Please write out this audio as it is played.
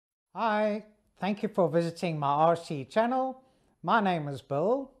Hi, thank you for visiting my RC channel. My name is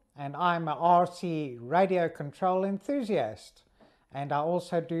Bill and I'm a RC radio control enthusiast, and I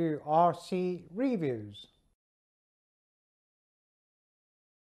also do RC reviews.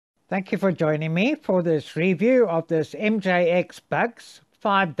 Thank you for joining me for this review of this MJX Bugs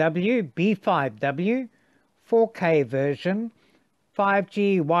 5W-B5W 4K version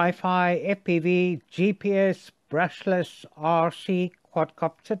 5G Wi-Fi FPV GPS brushless RC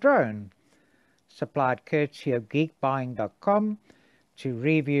quadcopter drone, supplied courtesy of Geekbuying.com to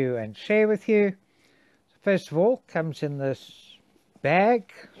review and share with you. First of all, comes in this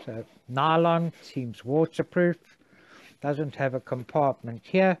bag, so nylon, seems waterproof, doesn't have a compartment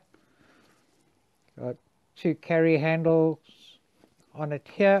here. Got two carry handles on it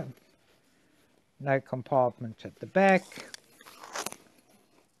here, no compartment at the back,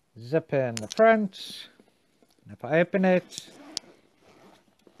 zipper in the front. And if I open it,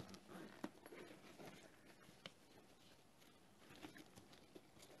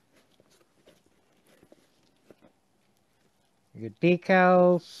 your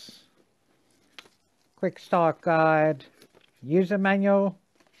decals, quick start guide, user manual,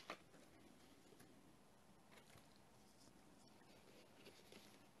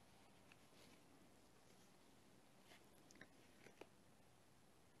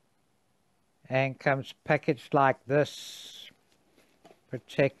 and comes packaged like this,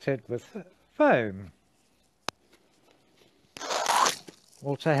 protected with foam.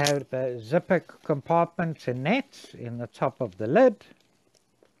 Also have a zipper compartment and net in the top of the lid.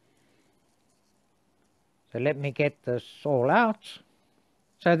 So let me get this all out.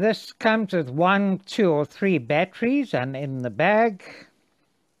 So this comes with 1, 2 or 3 batteries and in the bag.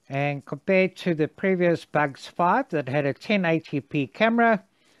 And compared to the previous Bugs 5 that had a 1080p camera,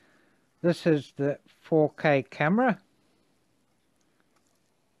 this is the 4K camera.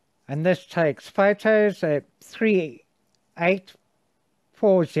 And this takes photos at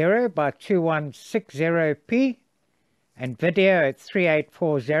 3840 by 2160p and video at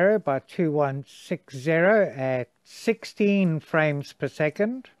 3840 by 2160 at 16 frames per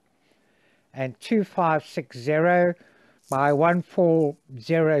second and 2560 by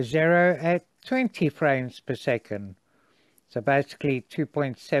 1400 at 20 frames per second. So basically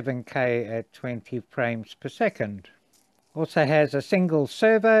 2.7K at 20 frames per second. Also has a single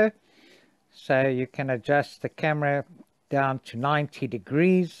servo, so you can adjust the camera down to 90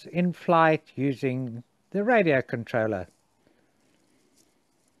 degrees in flight using the radio controller.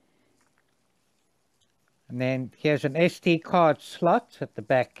 And then here's an SD card slot at the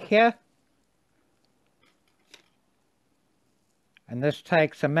back here. And this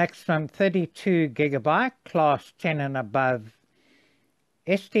takes a maximum 32 gigabyte class 10 and above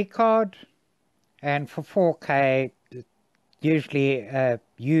SD card. And for 4K, usually a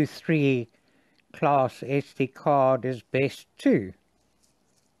U3 class SD card is best too.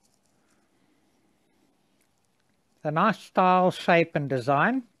 A nice style, shape and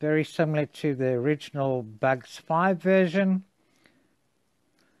design, very similar to the original Bugs 5 version.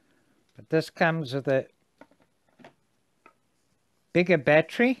 But this comes with a bigger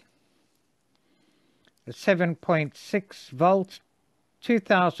battery, a 7.6 volt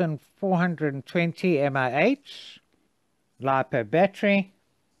 2420 mAh LiPo battery.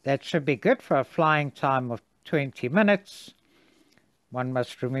 That should be good for a flying time of 20 minutes. One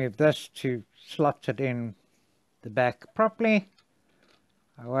must remove this to slot it in the back properly.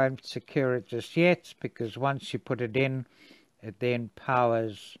 I won't secure it just yet because once you put it in, it then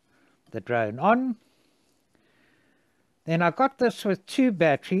powers the drone on. Then I got this with 2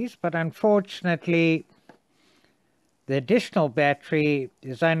 batteries, but unfortunately the additional battery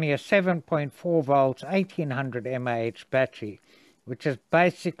is only a 7.4 volt 1800 mAh battery, which is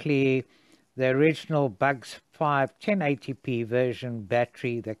basically the original Bugs 5 1080p version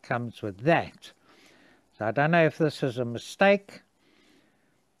battery that comes with that. So I don't know if this is a mistake,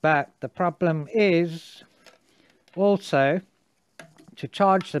 but the problem is also to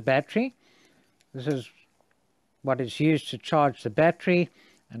charge the battery. This is what is used to charge the battery,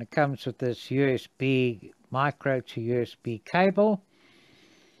 and it comes with this USB micro to USB cable,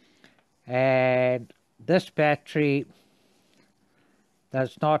 and this battery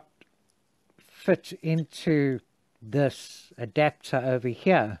does not fit into this adapter over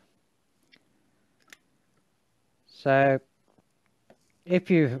here. So if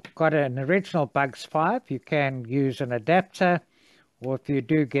you've got an original Bugs 5, you can use an adapter, or if you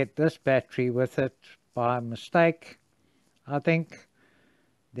do get this battery with it by mistake, I think,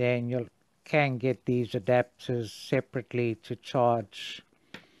 then you can get these adapters separately to charge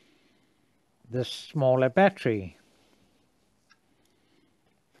this smaller battery.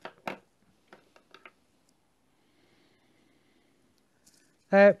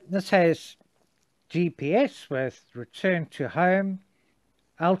 This has GPS with return to home,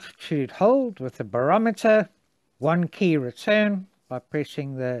 altitude hold with a barometer, one key return by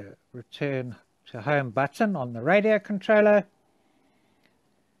pressing the return to home button on the radio controller,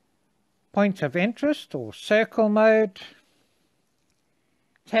 point of interest or circle mode,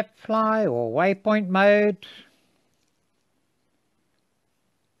 tap fly or waypoint mode,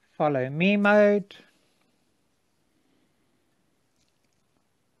 follow me mode,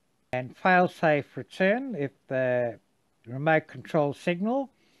 and fail-safe return if the remote control signal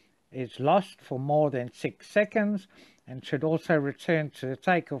is lost for more than 6 seconds, and should also return to the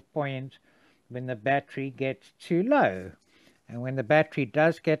takeoff point when the battery gets too low. And when the battery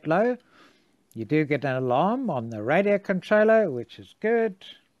does get low, you do get an alarm on the radio controller, which is good.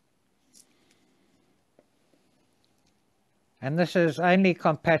 And this is only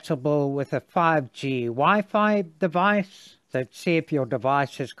compatible with a 5G Wi-Fi device. So to see if your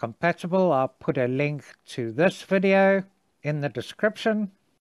device is compatible, I'll put a link to this video in the description.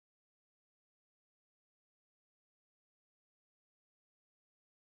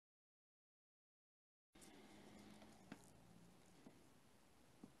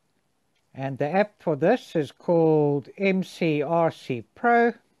 And the app for this is called MCRC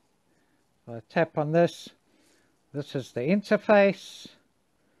Pro. So I tap on this. This is the interface.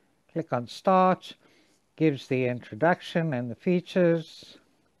 Click on Start. Gives the introduction and the features.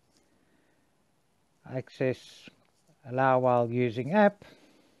 Access, allow while using app.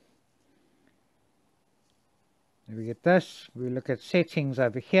 We get this. We look at settings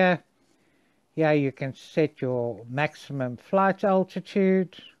over here. Here you can set your maximum flight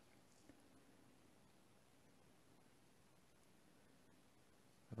altitude.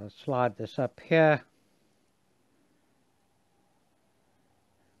 I'll slide this up here.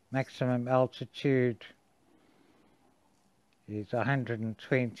 Maximum altitude is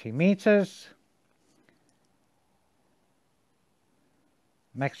 120 meters.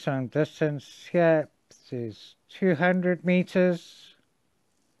 Maximum distance here is 200 meters.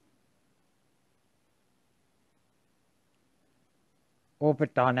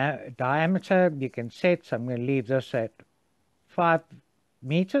 Orbit diameter you can set, so I'm going to leave this at 5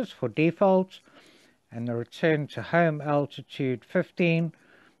 meters for default, and the return to home altitude 15,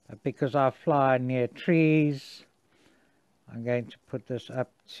 but because I fly near trees I'm going to put this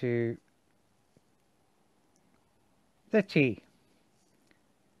up to 30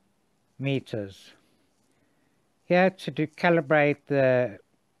 meters. Here to calibrate the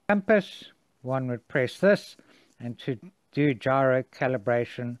compass, one would press this, and to do gyro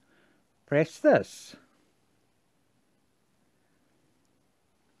calibration press this.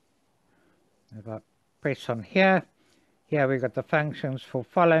 If I press on here, we've got the functions for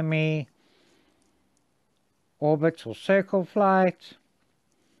follow me, orbit or circle flight.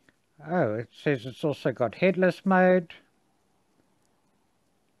 Oh, it says it's also got headless mode.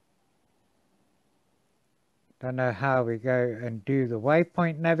 Don't know how we go and do the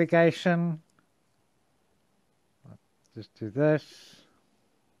waypoint navigation. I'll just do this.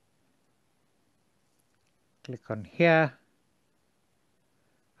 Click on here.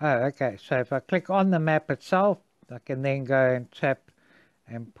 Oh, okay, so if I click on the map itself, I can then go and tap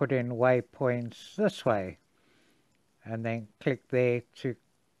and put in waypoints this way, and then click there to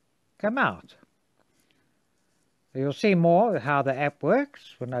come out. So you'll see more how the app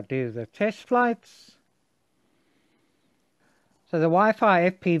works when I do the test flights. So the Wi-Fi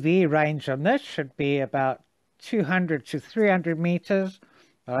FPV range on this should be about 200 to 300 meters,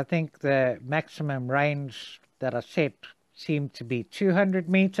 but I think the maximum range that I set seemed to be 200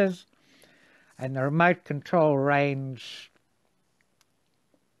 meters, and the remote control range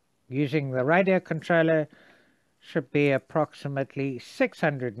using the radio controller should be approximately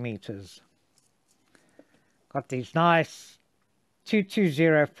 600 meters. Got these nice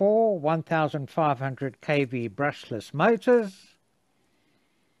 2204 1500 kV brushless motors.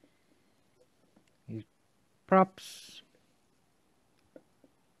 These props,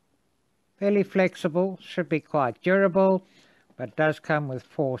 fairly flexible, should be quite durable, but does come with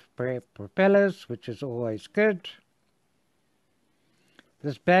forced propellers, which is always good.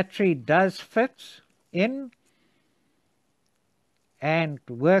 This battery does fit in and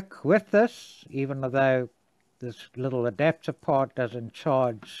work with this, even though this little adapter part doesn't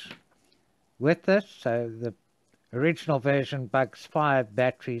charge with this. So the original version Bugs 5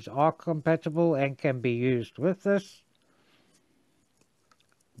 batteries are compatible and can be used with this.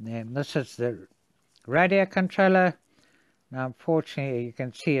 And this is the radio controller. Now unfortunately you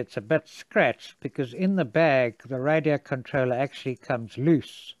can see it's a bit scratched because in the bag the radio controller actually comes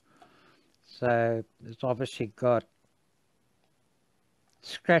loose. So it's obviously got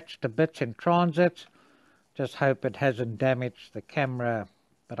scratched a bit in transit. Just hope it hasn't damaged the camera,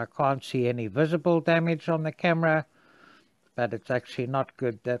 but I can't see any visible damage on the camera. But it's actually not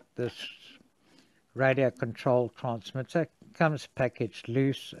good that this radio control transmitter comes packaged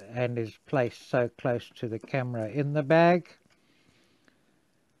loose and is placed so close to the camera in the bag.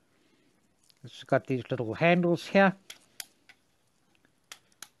 It's got these little handles here,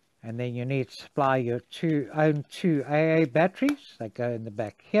 and then you need to supply your own two AA batteries. They go in the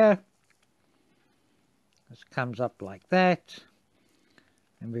back here. This comes up like that,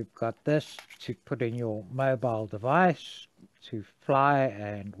 and we've got this to put in your mobile device to fly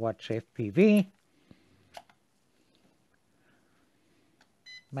and watch FPV.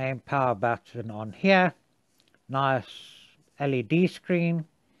 Main power button on here, nice LED screen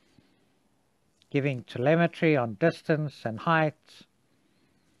giving telemetry on distance and height,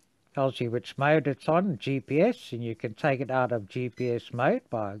 tells you which mode it's on, GPS, and you can take it out of GPS mode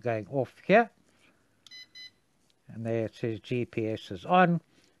by going off here, and there it says GPS is on.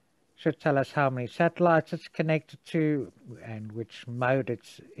 Should tell us how many satellites it's connected to and which mode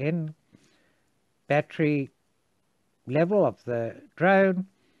it's in, battery level of the drone,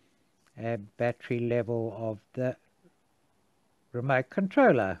 and battery level of the remote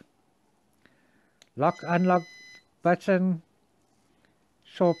controller. Lock unlock button,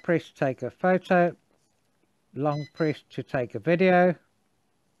 short press to take a photo, long press to take a video.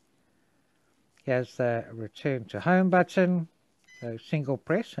 Here's the return to home button, so single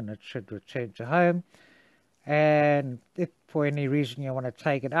press and it should return to home. And if for any reason you want to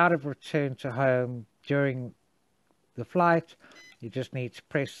take it out of return to home during the flight, you just need to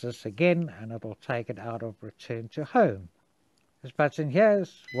press this again and it'll take it out of return to home. This button here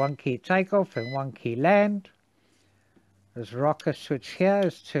is one key takeoff and one key land. This rocker switch here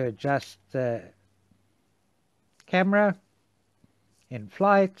is to adjust the camera in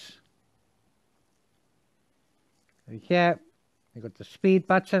flight. Here you've got the speed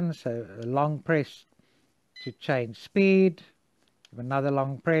button, so a long press to change speed, give another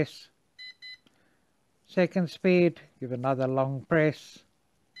long press. Second speed, give another long press.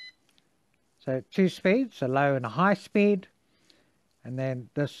 So two speeds, a low and a high speed, and then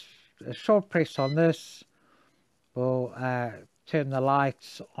this a short press on this will turn the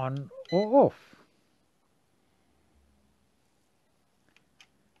lights on or off.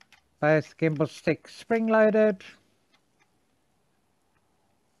 Both gimbal sticks spring loaded.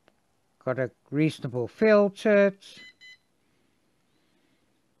 Got a reasonable feel to it.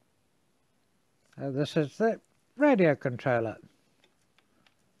 This is the radio controller.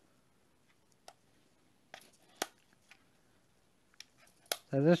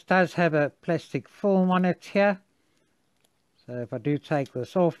 So this does have a plastic film on it here. So if I do take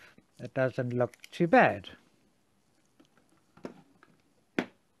this off, it doesn't look too bad.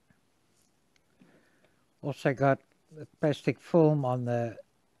 Also got the plastic film on the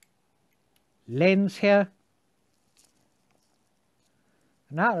lens here.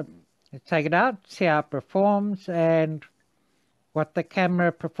 Now let's take it out, see how it performs and what the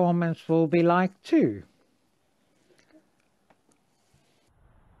camera performance will be like too.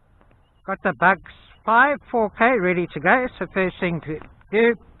 Got the Bugs 5 4K ready to go. So first thing to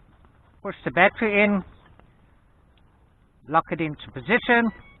do, push the battery in, lock it into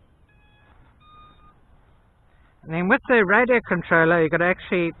position. And then with the radio controller, you've got to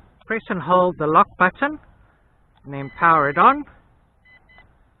actually press and hold the lock button and then power it on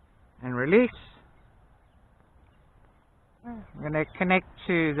and release. I'm going to connect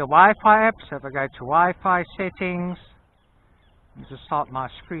to the Wi-Fi app. So if I go to Wi-Fi settings, I'll just start my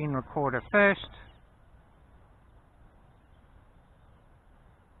screen recorder first.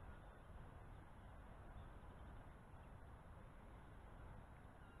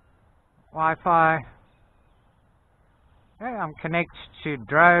 Wi-Fi. Okay, I'm connected to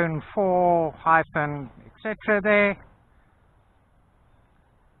drone 4 hyphen etc. there.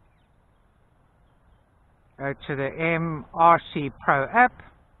 Go to the MRC Pro app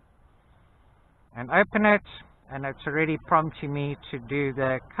and open it, and it's already prompting me to do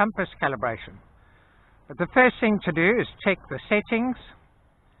the compass calibration. But the first thing to do is check the settings.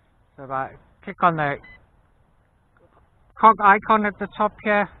 So if I click on the cog icon at the top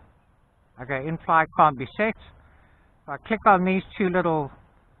here, okay, in-flight can't be set. If I click on these two little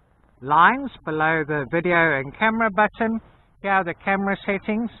lines below the video and camera button, here are the camera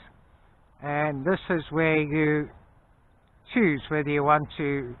settings, and this is where you choose whether you want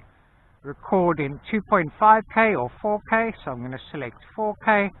to record in 2.5K or 4K. So I'm going to select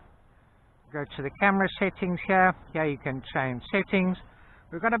 4K. Go to the camera settings here. Here you can change settings.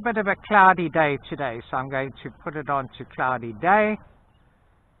 We've got a bit of a cloudy day today, so I'm going to put it on to cloudy day.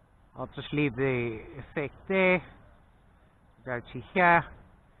 I'll just leave the effect there. Go to here.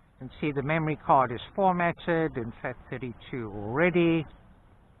 You can see the memory card is formatted in FAT32 already.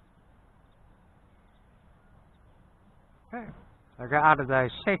 Okay, I'll go out of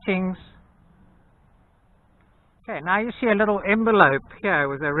those settings. Okay, now you see a little envelope here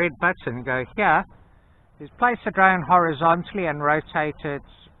with a red button. Go here. Just place the drone horizontally and rotate it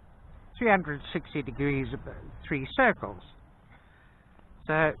 360 degrees, 3 circles.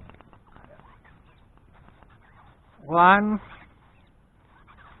 So 1,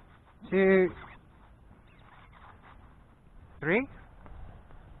 2, 3.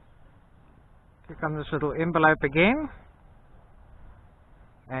 Click on this little envelope again,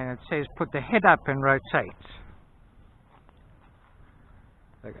 and it says put the head up and rotate.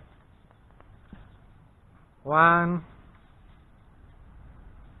 Okay. 1,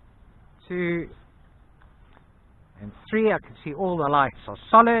 2, and 3. I can see all the lights are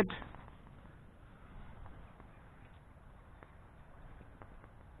solid.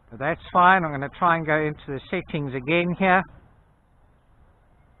 So that's fine. I'm going to try and go into the settings again here.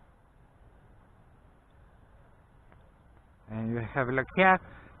 And you have a look here.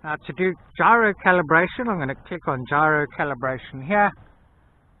 Now to do gyro calibration, I'm going to click on gyro calibration here.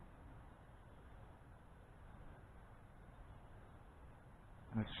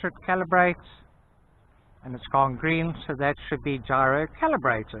 And it should calibrate. And it's gone green, so that should be gyro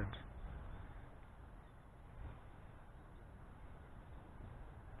calibrated.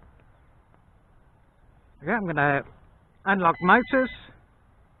 Okay, I'm going to unlock motors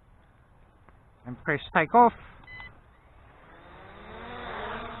and press take off.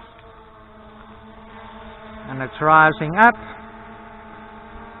 And it's rising up.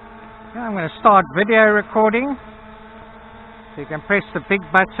 Okay, I'm going to start video recording. So you can press the big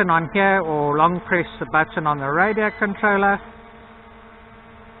button on here or long press the button on the radio controller.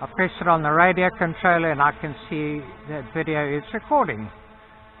 I press it on the radio controller and I can see that video is recording.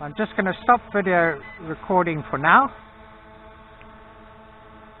 I'm just going to stop video recording for now.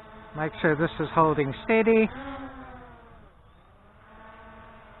 Make sure this is holding steady.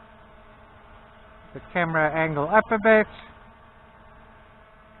 The camera angle up a bit.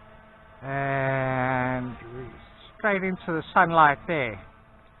 And straight into the sunlight there.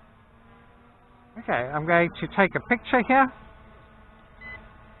 Okay, I'm going to take a picture here.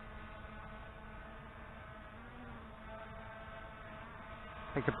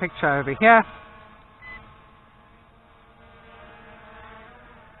 Take a picture over here.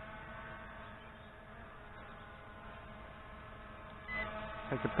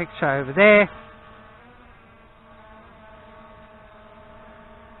 Take a picture over there.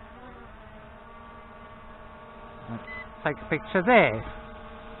 Take a picture there.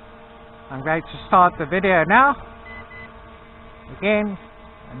 I'm going to start the video now. Again,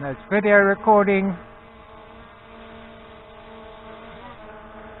 and that's video recording.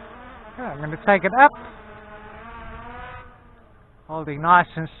 Okay, I'm going to take it up. Holding nice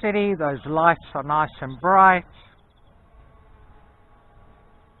and steady. Those lights are nice and bright.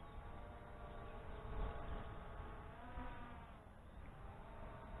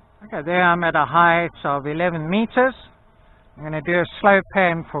 Okay, there I'm at a height of 11 meters. I'm going to do a slow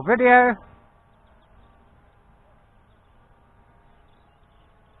pan for video.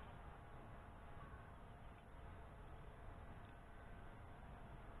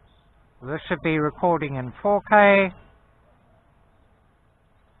 This should be recording in 4K.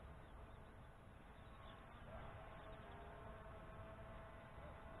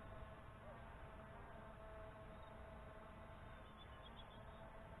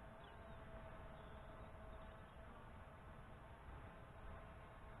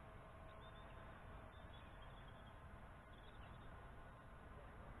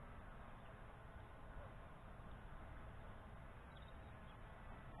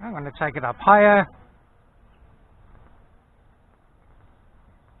 I'm going to take it up higher.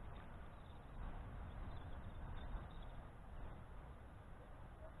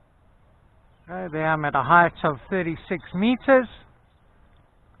 Okay, there I'm at a height of 36 meters.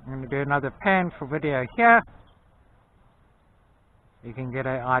 I'm going to do another pan for video here. You can get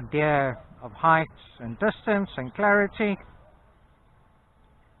an idea of height and distance and clarity.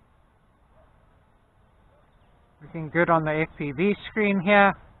 Looking good on the FPV screen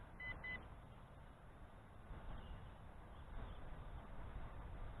here.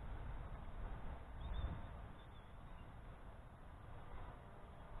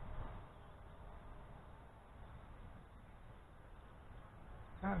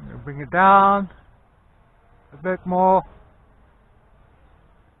 I'm going to bring it down a bit more.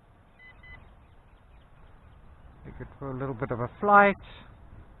 Take it for a little bit of a flight.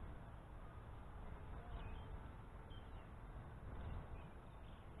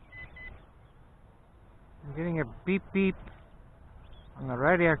 a beep beep on the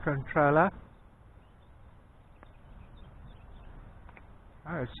radio controller.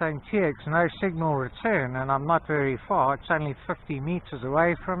 Oh, it's saying TX, no signal return, and I'm not very far. It's only 50 meters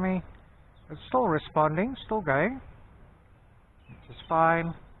away from me. It's still responding, still going, which is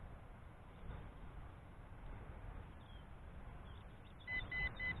fine.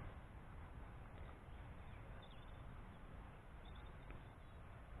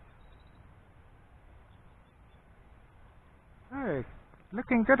 Oh,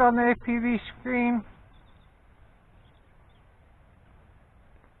 looking good on the FPV screen.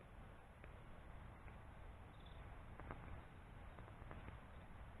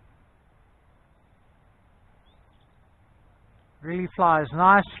 Really flies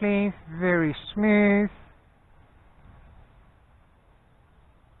nicely, very smooth.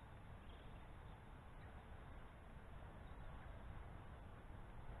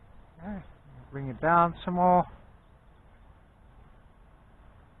 Okay, bring it down some more.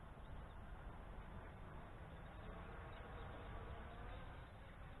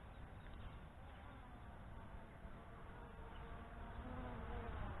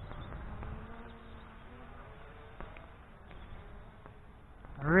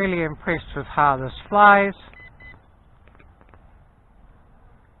 Really impressed with how this flies.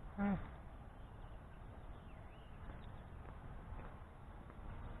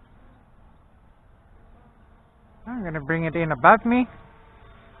 I'm going to bring it in above me.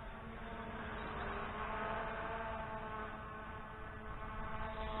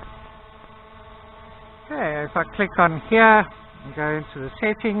 Okay, if I click on here and go into the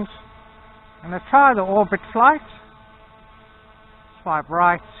settings, I'm going to try the orbit flight. Swipe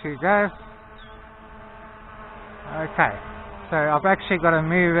right to go. Okay, so I've actually got to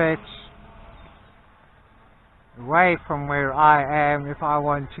move it away from where I am if I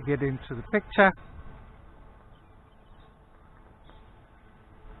want to get into the picture.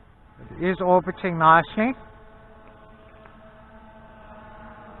 It is orbiting nicely.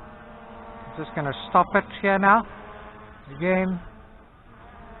 I'm just going to stop it here now. Again.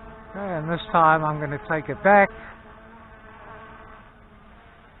 Okay, and this time I'm going to take it back.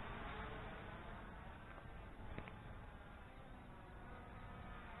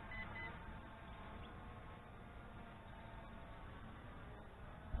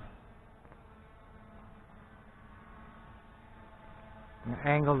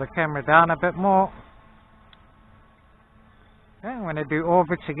 Angle the camera down a bit more. Okay, I'm going to do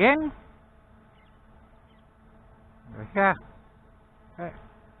orbits again. Over here. Okay.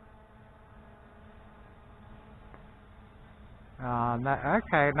 No,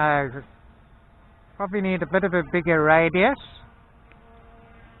 okay, no. Probably need a bit of a bigger radius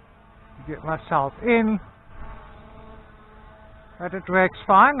to get myself in. But it works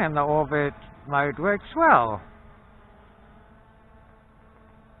fine and the orbit mode works well.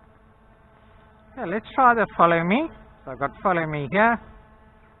 Okay, let's try the follow me. So I've got follow me here.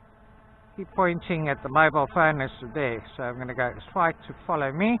 Keep pointing at the mobile phone as there. So I'm going to go right to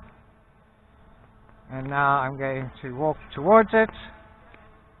follow me. And now I'm going to walk towards it.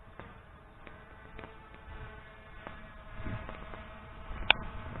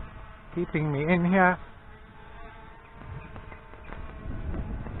 Keeping me in here.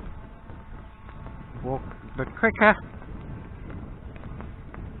 Walk a bit quicker.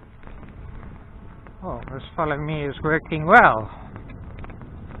 Oh, this follow me is working well.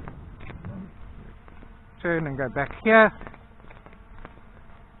 Turn and go back here.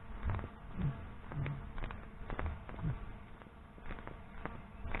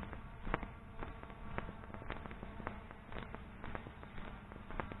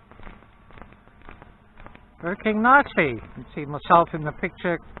 Working nicely. You can see myself in the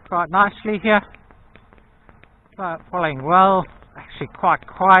picture quite nicely here. Following well. Actually quite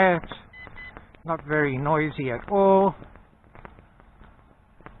quiet. Not very noisy at all.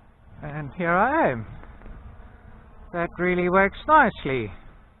 And here I am. That really works nicely.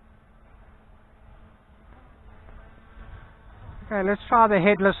 Okay, let's try the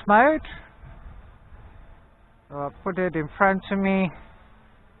headless mode. So I'll put it in front of me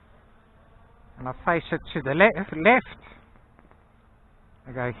and I face it to the left.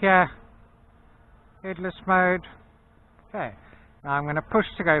 I go here, headless mode. Okay. Now I'm going to push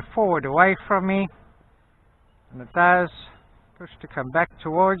to go forward away from me, and it does. Push to come back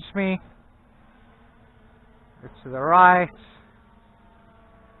towards me. Go to the right.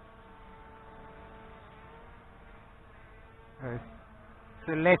 Go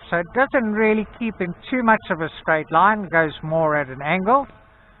to the left. So it doesn't really keep in too much of a straight line. It goes more at an angle.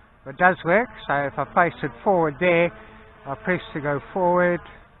 But it does work. So if I face it forward there, I press to go forward.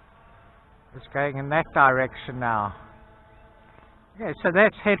 It's going in that direction now. Okay, so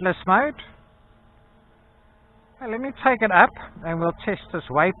that's headless mode. Okay, let me take it up and we'll test this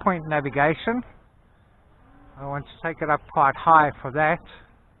waypoint navigation. I want to take it up quite high for that.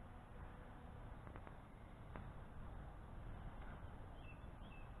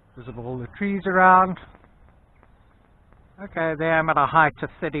 Visible all the trees around. Okay, there I'm at a height of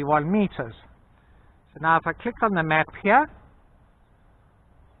 31 meters. So now if I click on the map here,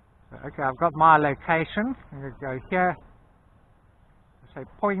 okay, I've got my location. I'm going to go here, say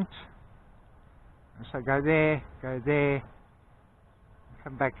point, and so go there,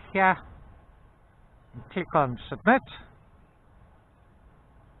 come back here, and click on submit.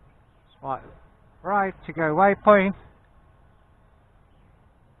 Swipe right to go waypoint.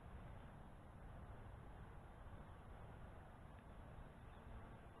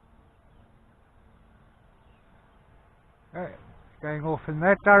 Right, going off in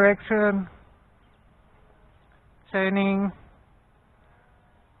that direction, turning,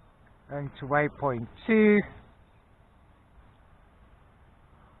 going to waypoint 2,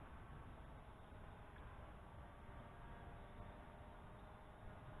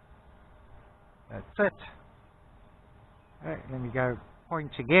 that's it. Right, let me go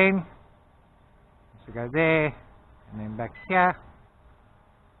point again, so go there, and then back here,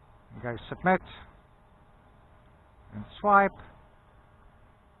 and go submit. And swipe,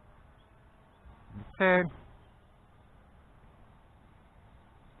 and turn,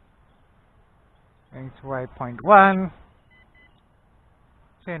 going to waypoint 1,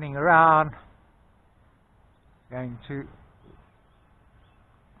 turning around, going to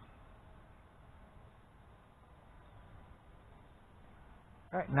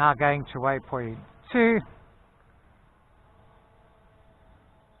right now going to waypoint 2.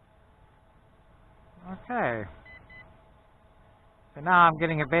 Okay. So now I'm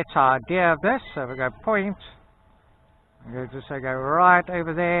getting a better idea of this. So we go point, I'm going to just say go right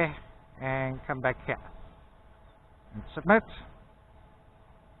over there and come back here and submit.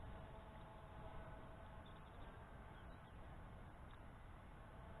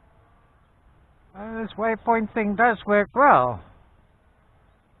 This waypoint thing does work well.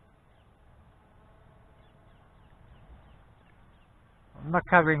 I'm not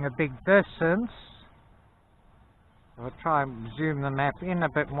covering a big distance. I'll try and zoom the map in a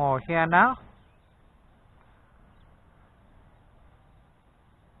bit more here now.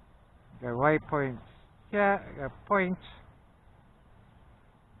 Go waypoint here, go point,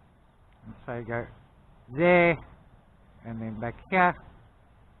 and so go there, and then back here,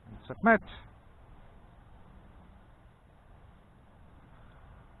 and submit.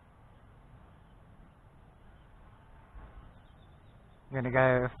 I'm going to go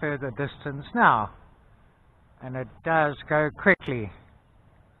a further distance now. And it does go quickly.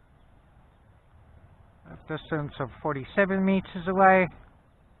 A distance of 47 meters away,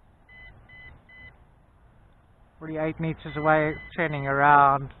 48 meters away, turning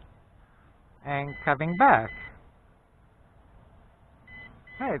around and coming back.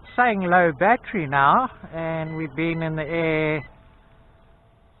 Okay, it's saying low battery now, and we've been in the air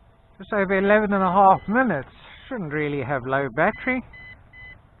just over 11.5 minutes. Shouldn't really have low battery.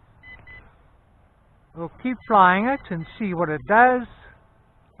 We'll keep flying it and see what it does.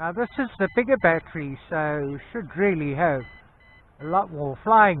 Now this is the bigger battery, so should really have a lot more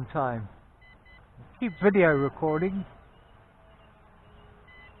flying time. We'll keep video recording.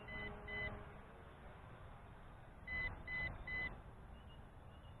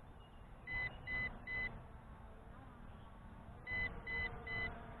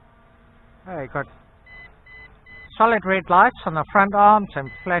 Okay, got solid red lights on the front arms and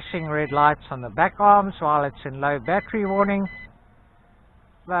flashing red lights on the back arms while it's in low battery warning.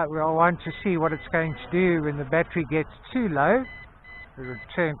 But we'll want to see what it's going to do when the battery gets too low. We'll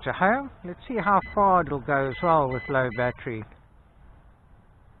return to home. Let's see how far it'll go as well with low battery.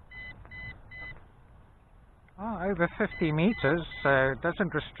 Oh, over 50 meters, so it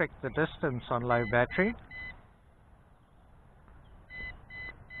doesn't restrict the distance on low battery.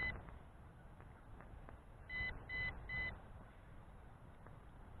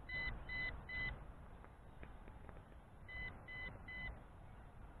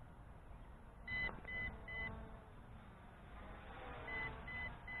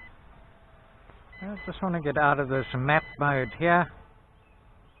 I just want to get out of this map mode here.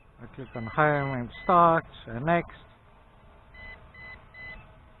 I click on home and start and next.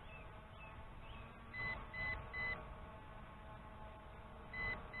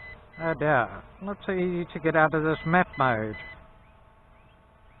 Oh dear, not so easy to get out of this map mode.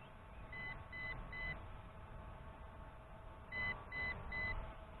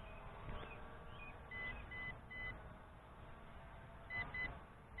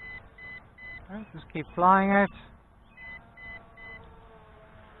 Okay, just keep flying it.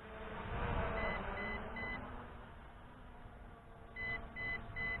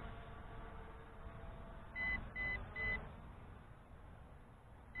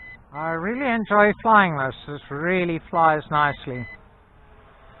 I really enjoy flying this. This really flies nicely.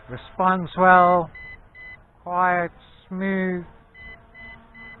 Responds well, quiet, smooth.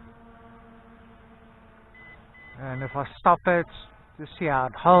 And if I stop it, you see how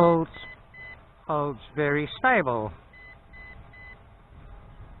it holds very stable.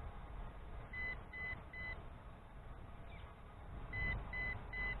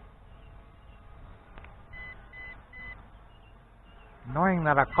 Annoying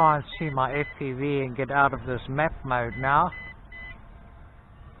that I can't see my FPV and get out of this map mode now.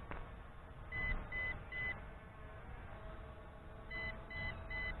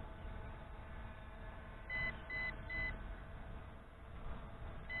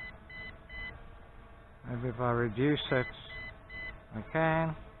 Maybe if I reduce it, I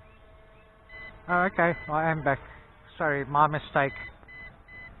can. Oh, okay, I am back. Sorry, my mistake.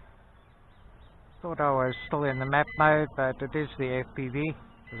 Thought I was still in the map mode, but it is the FPV,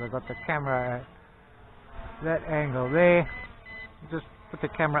 because I got the camera at that angle there. Just put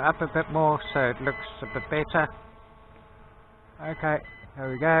the camera up a bit more so it looks a bit better. Okay, there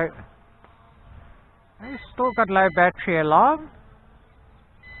we go. It's still got low battery alarm.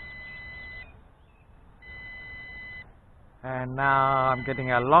 And now I'm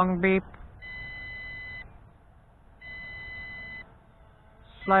getting a long beep.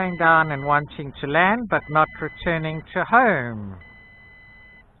 Slowing down and wanting to land, but not returning to home.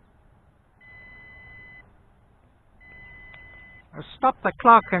 I'll stop the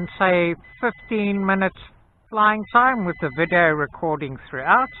clock and say 15 minutes flying time with the video recording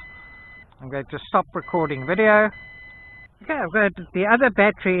throughout. I'm going to stop recording video. Okay, I've got the other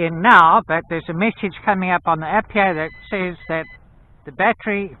battery in now, but there's a message coming up on the app here that says that the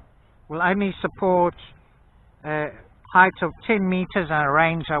battery will only support height of 10 meters and a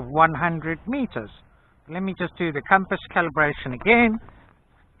range of 100 meters. Let me just do the compass calibration again.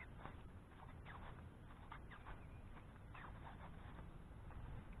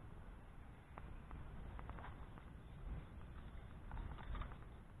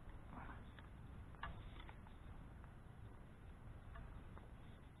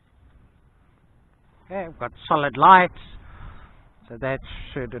 Okay, I've got solid lights, so that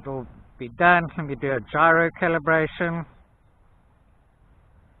should it all be done. Let me do a gyro calibration.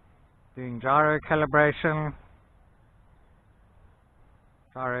 Doing gyro calibration.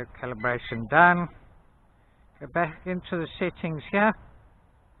 Gyro calibration done. Go back into the settings here.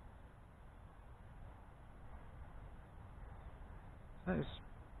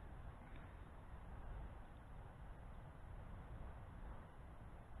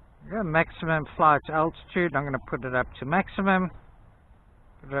 Maximum flight altitude. I'm going to put it up to maximum.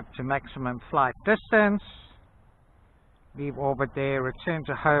 Put it up to maximum flight distance. Leave orbit there. Return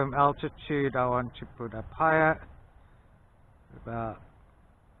to home altitude. I want to put up higher. About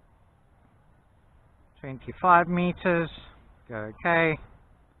 25 meters. Go OK.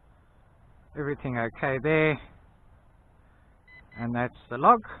 Everything OK there. And that's the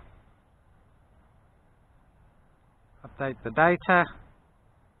log. Update the data.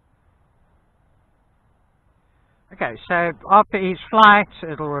 Okay, so after each flight,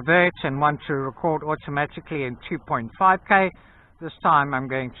 it'll revert and want to record automatically in 2.5K. This time I'm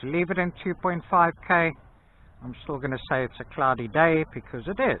going to leave it in 2.5K. I'm still going to say it's a cloudy day because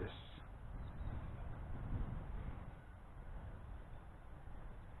it is.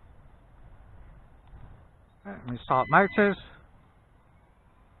 Let me start motors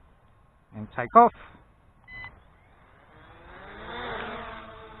and take off.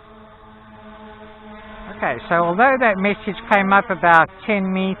 Okay, so although that message came up about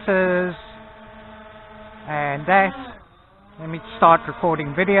 10 meters and that, let me start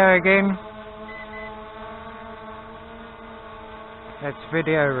recording video again. That's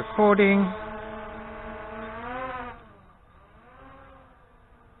video recording.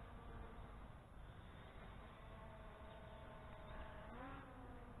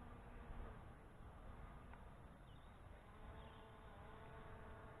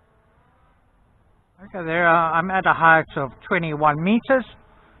 Okay, there I'm at a height of 21 meters.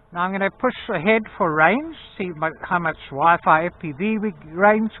 Now I'm going to push ahead for range, see how much Wi-Fi FPV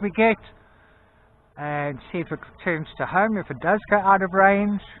range we get, and see if it returns to home. If it does go out of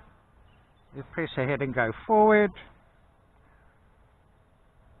range, you press ahead and go forward.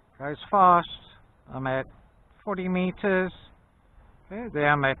 Goes fast. I'm at 40 meters. Okay, there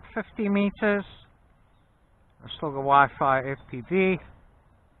I'm at 50 meters. I've still got Wi-Fi FPV.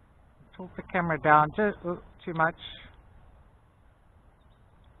 tilt the camera down just too much.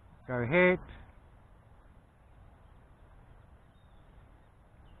 Go ahead.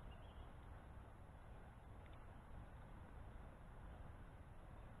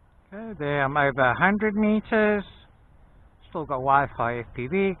 Okay, there I'm over 100 meters. Still got Wi-Fi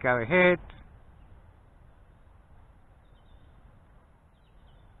FPV. Go ahead.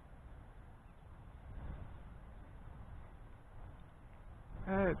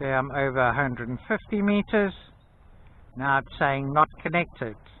 Okay, there I'm over 150 meters. Now it's saying not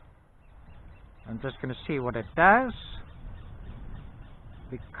connected. I'm just going to see what it does.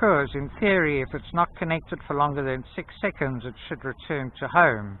 Because in theory, if it's not connected for longer than 6 seconds, it should return to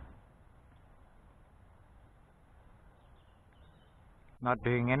home. Not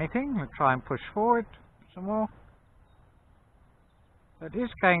doing anything. We'll try and push forward some more. It is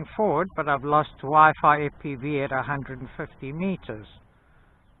going forward, but I've lost Wi-Fi FPV at 150 meters.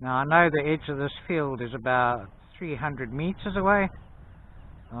 Now I know the edge of this field is about 300 meters away.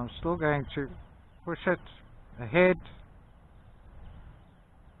 I'm still going to push it ahead.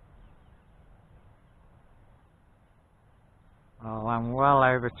 Oh, I'm well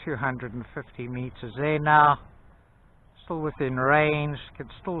over 250 meters there now. Still within range. Can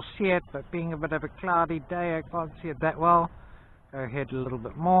still see it, but being a bit of a cloudy day, I can't see it that well. Go ahead a little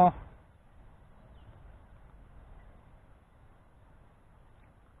bit more.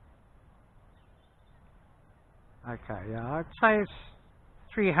 Okay, yeah, I'd say it's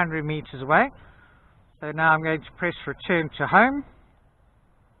 300 meters away. So now I'm going to press return to home.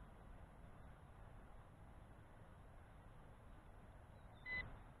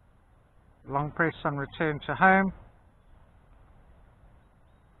 Long press on return to home.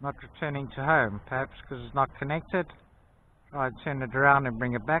 Not returning to home, perhaps because it's not connected. Try and turn it around and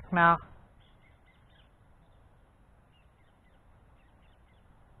bring it back now.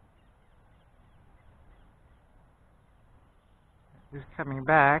 It's coming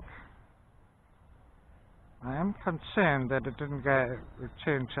back. I am concerned that it didn't go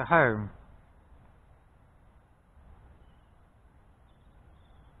return to home.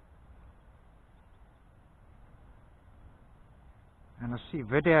 And I see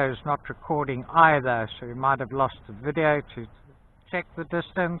video is not recording either, so we might have lost the video to check the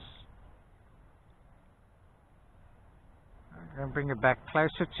distance. I'm going to bring it back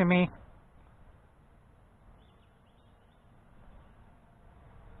closer to me.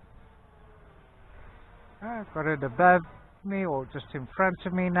 I've got it above me or just in front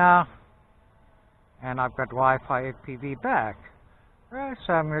of me now. And I've got Wi-Fi FPV back. Right,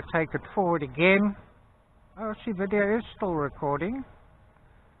 so I'm going to take it forward again. Oh, see, video is still recording.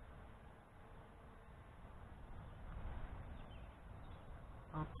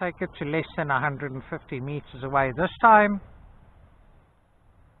 I'll take it to less than 150 meters away this time.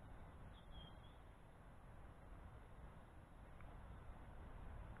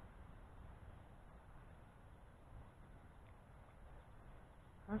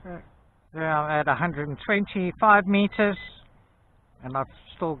 Okay. There I'm at 125 meters. And I've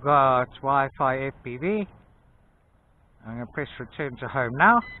still got Wi-Fi FPV. I'm going to press return to home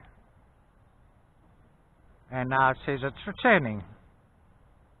now. And now it says it's returning.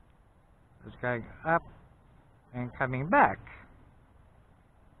 It's going up and coming back.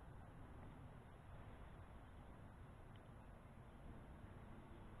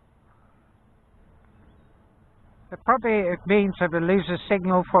 It means if it loses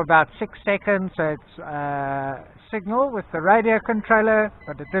signal for about 6 seconds, it's signal with the radio controller,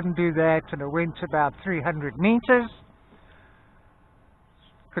 but it didn't do that and it went about 300 meters.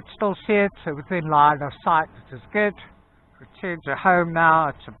 Could still see it, so within line of sight, which is good. Return to home now,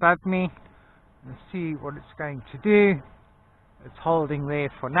 it's above me. Let's see what it's going to do. It's holding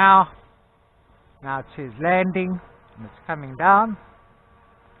there for now. Now it says landing and it's coming down.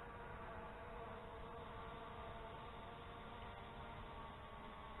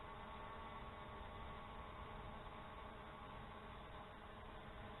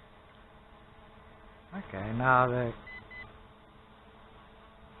 Okay, now the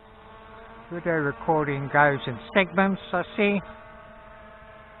video recording goes in segments, I see.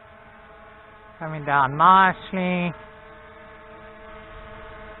 Coming down nicely.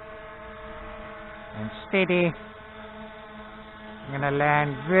 And steady. I'm going to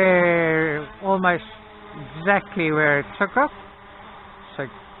land almost exactly where it took off. So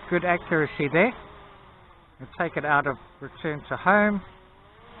good accuracy there. I'll take it out of return to home.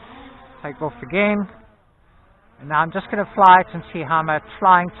 Take off again. And now I'm just going to fly it and see how much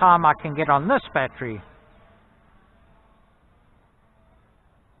flying time I can get on this battery.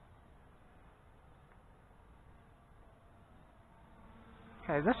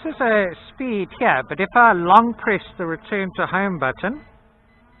 Okay, this is a speed here, but if I long press the return to home button,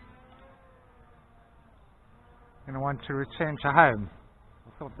 I'm going to want to return to home. I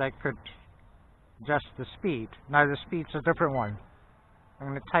thought they could adjust the speed. No, the speed's a different one. I'm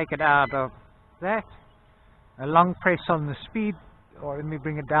going to take it out of that. A long press on the speed, or let me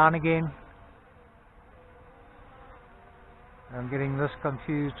bring it down again. I'm getting this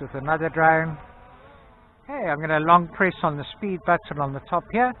confused with another drone. Okay, I'm going to long press on the speed button on the top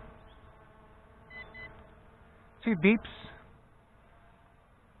here. 2 beeps.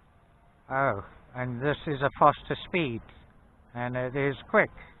 Oh, and this is a faster speed, and it is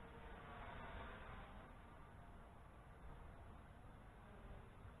quick.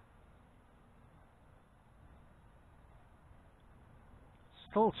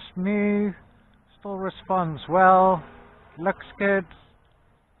 Still smooth, still responds well, looks good.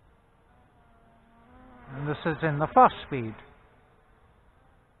 And this is in the fast speed.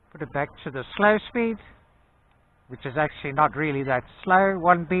 Put it back to the slow speed, which is actually not really that slow,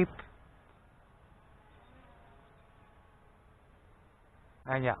 1 beep.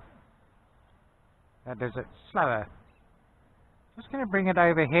 And yeah, that is it, slower. Just going to bring it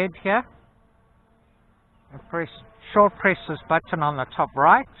overhead here. And short press this button on the top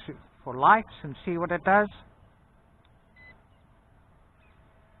right for lights and see what it does.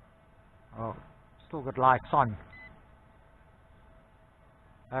 Oh, still got lights on.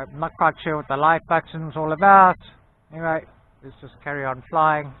 I'm not quite sure what the light button's all about. Anyway, let's just carry on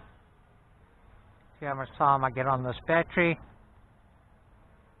flying. See how much time I get on this battery.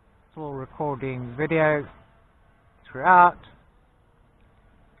 Still recording video throughout.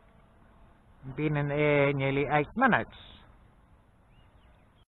 Been in the air nearly 8 minutes.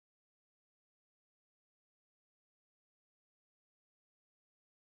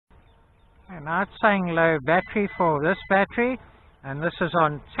 And now it's saying low battery for this battery, and this is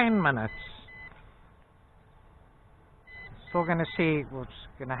on 10 minutes. Still going to see what's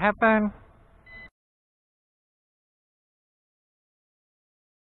going to happen.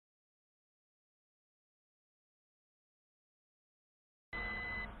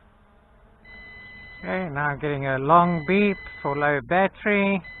 Okay, now I'm getting a long beep for low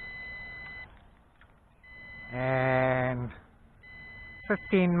battery. And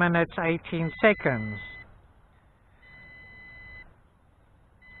 15 minutes, 18 seconds.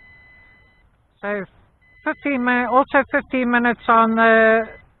 So 15 minutes, also 15 minutes on the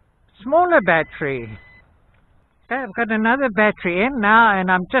smaller battery. Okay, I've got another battery in now,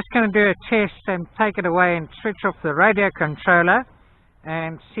 and I'm just going to do a test and take it away and switch off the radio controller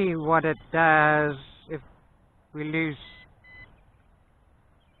and see what it does if we lose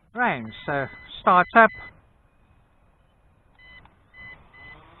range. So start up,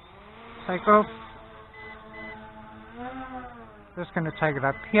 take off. Just going to take it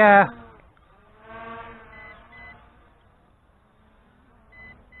up here.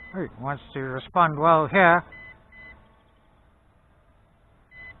 Oh, it wants to respond well here.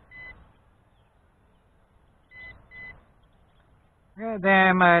 Yeah, then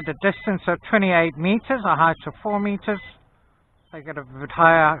I'm at a distance of 28 meters, a height of 4 meters. Take it a bit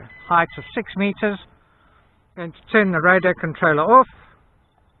higher, height of 6 meters. Going to turn the radio controller off.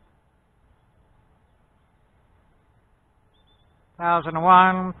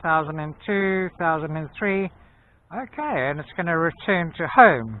 1001, 1002, 1003. Okay, and it's going to return to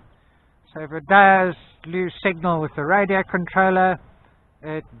home. So if it does lose signal with the radio controller,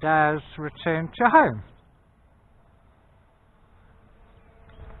 it does return to home.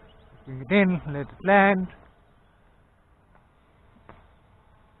 Bring it in, let it land.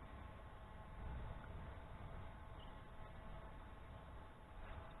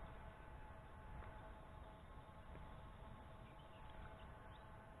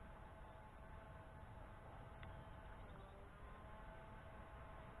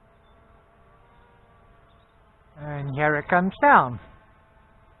 And here it comes down.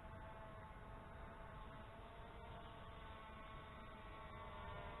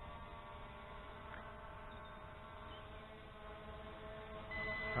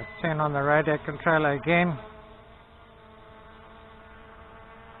 I'll turn on the radio controller again.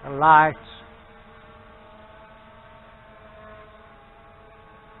 The lights.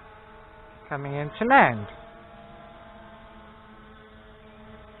 Coming in to land.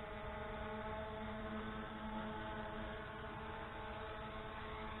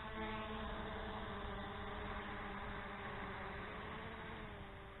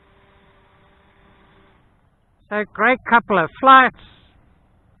 So great couple of flights.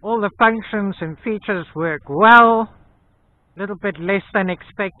 All the functions and features work well. little bit less than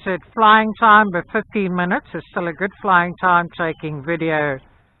expected flying time, but 15 minutes is still a good flying time taking video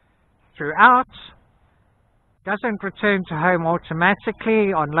throughout. Doesn't return to home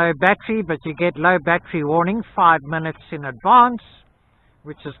automatically on low battery, but you get low battery warning 5 minutes in advance,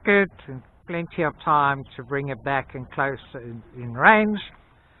 which is good and plenty of time to bring it back and close in range.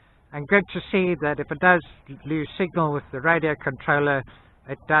 And good to see that if it does lose signal with the radio controller,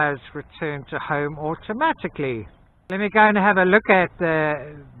 it does return to home automatically. Let me go and have a look at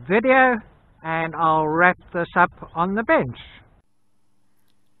the video and I'll wrap this up on the bench.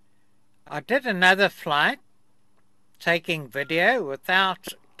 I did another flight taking video without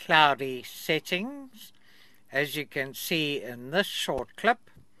cloudy settings, as you can see in this short clip.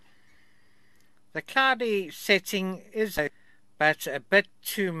 The cloudy setting is but a bit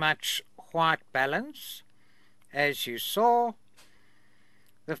too much white balance, as you saw.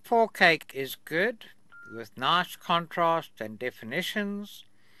 The 4K is good with nice contrast and definitions,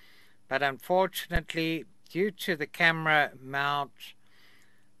 but unfortunately due to the camera mount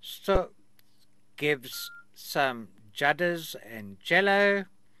still gives some judders and jello,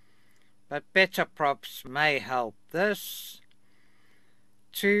 but better props may help this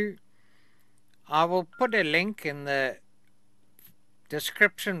too. I will put a link in the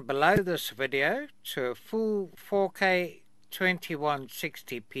description below this video to a full 4K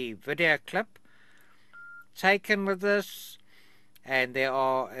 2160p video clip taken with this, and there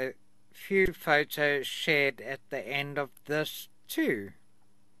are a few photos shared at the end of this too.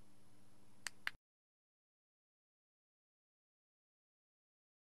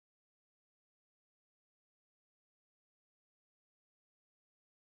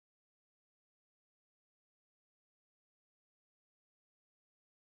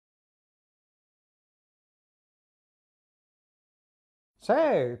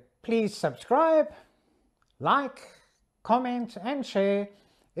 So please subscribe, like, comment and share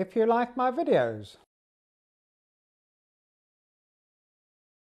if you like my videos.